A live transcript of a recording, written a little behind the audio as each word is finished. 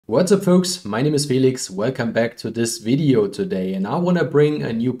What's up folks, my name is Felix, welcome back to this video today, and I want to bring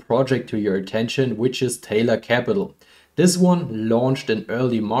a new project to your attention, which is Taylor Capital. This one launched in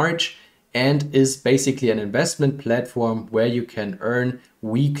early March and is basically an investment platform where you can earn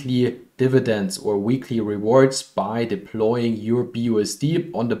weekly dividends or weekly rewards by deploying your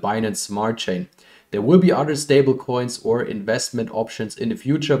BUSD on the Binance Smart Chain. There will be other stablecoins or investment options in the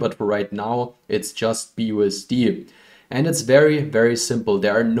future, but for right now it's just BUSD. And it's very simple.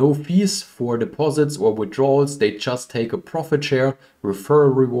 There are no fees for deposits or withdrawals. They just take a profit share.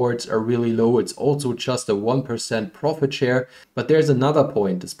 Referral rewards are really low. It's also just a 1% profit share. But there's another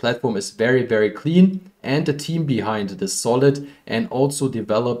point. This platform is very clean, and the team behind it is solid and also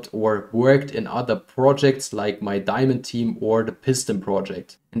developed or worked in other projects like my Diamond team or the Piston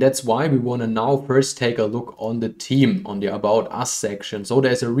project. And that's why we want to now first take a look on the team, on the About Us section. So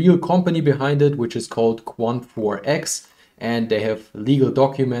there's a real company behind it, which is called Quant4x, and they have legal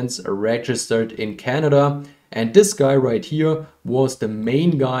documents registered in Canada. And this guy right here was the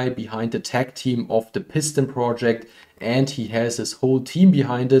main guy behind the tech team of the Piston project, and he has his whole team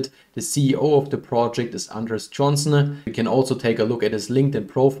behind it. The CEO of the project is Andres Johnson. You can also take a look at his LinkedIn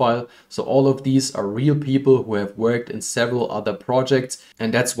profile. So all of these are real people who have worked in several other projects,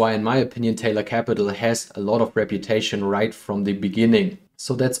 and that's why, in my opinion, Taylor Capital has a lot of reputation right from the beginning.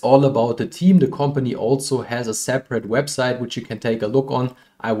 So that's all about the team. The company also has a separate website which you can take a look on.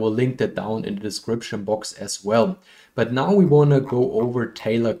 I will link that down in the description box as well. But now we want to go over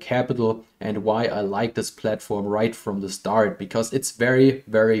Taylor Capital and why I like this platform right from the start, because it's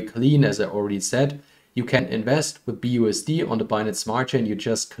very clean, as I already said. You can invest with BUSD on the Binance Smart Chain. You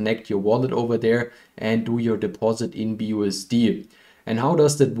just connect your wallet over there and do your deposit in BUSD. And how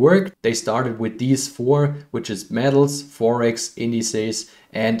does that work? They started with these four, which is metals, forex, indices,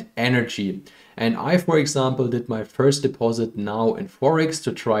 and energy. And I, for example, did my first deposit now in forex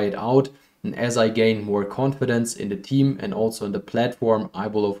to try it out. And as I gain more confidence in the team and also in the platform, I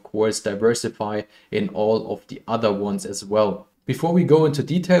will of course diversify in all of the other ones as well. Before we go into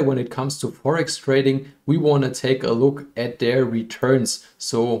detail when it comes to forex trading, we want to take a look at their returns.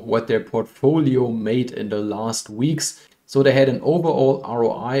 So what their portfolio made in the last weeks. So they had an overall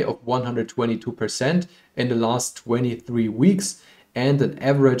ROI of 122% in the last 23 weeks and an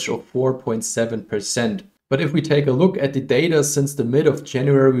average of 4.7%. But if we take a look at the data since the mid of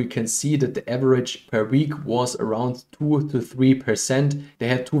January, we can see that the average per week was around 2 to 3%. They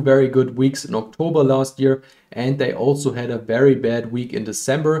had two very good weeks in October last year, and they also had a very bad week in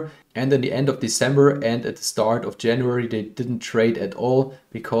December. And in the end of December and at the start of January, they didn't trade at all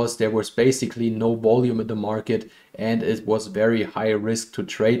because there was basically no volume in the market and it was very high risk to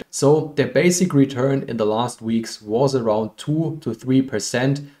trade. So their basic return in the last weeks was around 2 to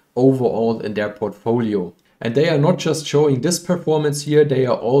 3% overall in their portfolio. And they are not just showing this performance here, they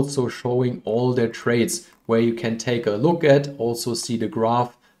are also showing all their trades, where you can take a look at, also see the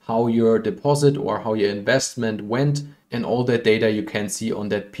graph, how your deposit or how your investment went, and all that data you can see on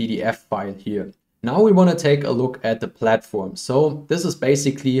that PDF file here. Now we want to take a look at the platform. So this is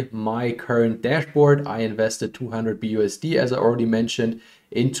basically my current dashboard. I invested 200 BUSD, as I already mentioned,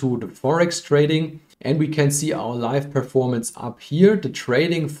 into the forex trading. And we can see our live performance up here. The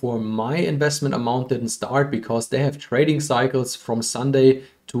trading for my investment amount didn't start because they have trading cycles from Sunday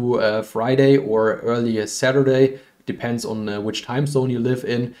to Friday or early Saturday. Depends on which time zone you live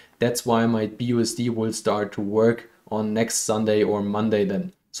in. That's why my BUSD will start to work on next Sunday or Monday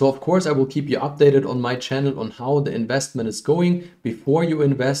then. So of course I will keep you updated on my channel on how the investment is going. Before you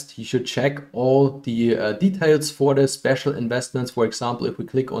invest, you should check all the details for the special investments. For example, if we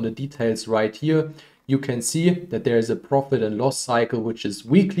click on the details right here, you can see that there is a profit and loss cycle which is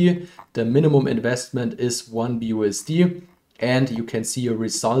weekly. The minimum investment is 1 BUSD. And you can see your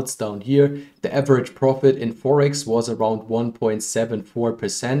results down here. The average profit in Forex was around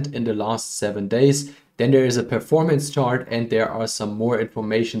 1.74% in the last 7 days. Then there is a performance chart and there are some more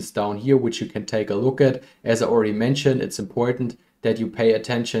informations down here which you can take a look at. As I already mentioned, it's important that you pay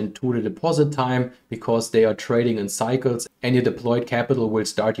attention to the deposit time because they are trading in cycles and your deployed capital will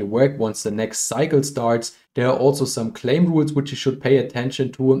start your work once the next cycle starts. There are also some claim rules which you should pay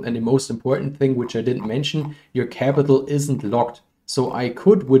attention to, and the most important thing which I didn't mention, your capital isn't locked. So I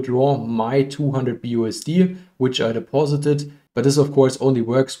could withdraw my 200 BUSD which I deposited, but this of course only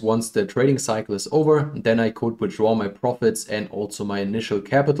works once the trading cycle is over. Then I could withdraw my profits and also my initial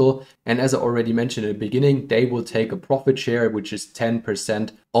capital. And as I already mentioned in the beginning, they will take a profit share, which is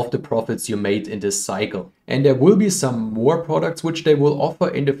 10% of the profits you made in this cycle. And there will be some more products which they will offer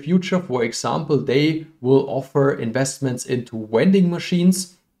in the future. For example, they will offer investments into vending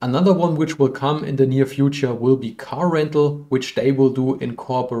machines. Another one which will come in the near future will be car rental, which they will do in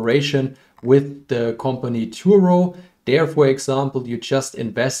cooperation with the company Turo. There, for example, you just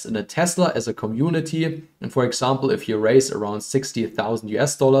invest in a Tesla as a community. And for example, if you raise around 60,000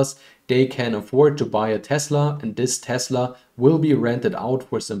 US dollars, they can afford to buy a Tesla. And this Tesla will be rented out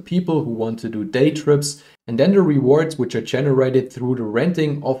for some people who want to do day trips. And then the rewards which are generated through the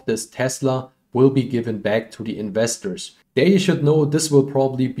renting of this Tesla will be given back to the investors. There you should know this will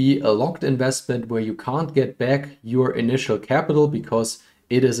probably be a locked investment where you can't get back your initial capital because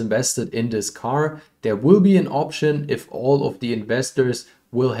it is invested in this car. There will be an option if all of the investors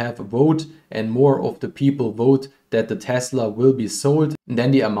will have a vote and more of the people vote that the Tesla will be sold, and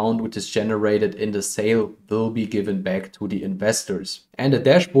then the amount which is generated in the sale will be given back to the investors. And the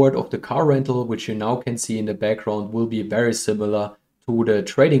dashboard of the car rental, which you now can see in the background, will be very similar to the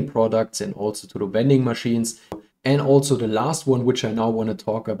trading products and also to the vending machines. And also the last one, which I now want to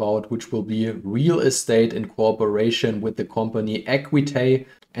talk about, which will be real estate in cooperation with the company Equity.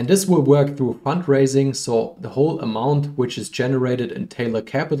 And this will work through fundraising. So the whole amount which is generated in Taylor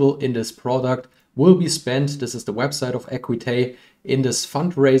Capital in this product will be spent, this is the website of Equity, in this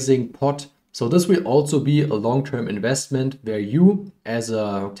fundraising pot. So this will also be a long-term investment where you as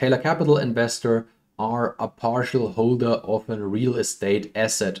a Taylor Capital investor are a partial holder of a real estate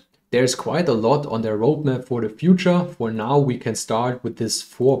asset. There's quite a lot on their roadmap for the future. For now, we can start with these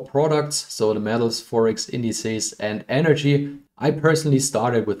 4 products. So the metals, Forex, indices, and energy. I personally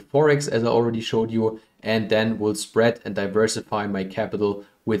started with Forex, as I already showed you, and then will spread and diversify my capital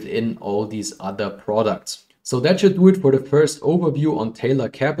within all these other products. So that should do it for the first overview on Taylor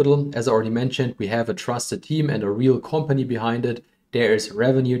Capital. As I already mentioned, we have a trusted team and a real company behind it. There is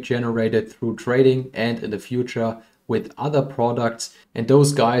revenue generated through trading and in the future with other products, and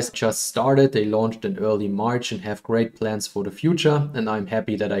those guys just started. They launched in early March and have great plans for the future, and I'm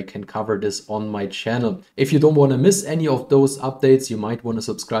happy that I can cover this on my channel. If you don't want to miss any of those updates, you might want to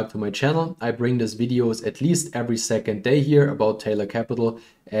subscribe to my channel. I bring these videos at least every second day here about Taylor Capital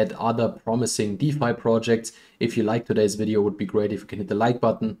and other promising DeFi projects. If you like today's video, it would be great if you can hit the like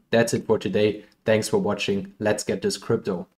button. That's it for today. Thanks for watching. Let's get this crypto.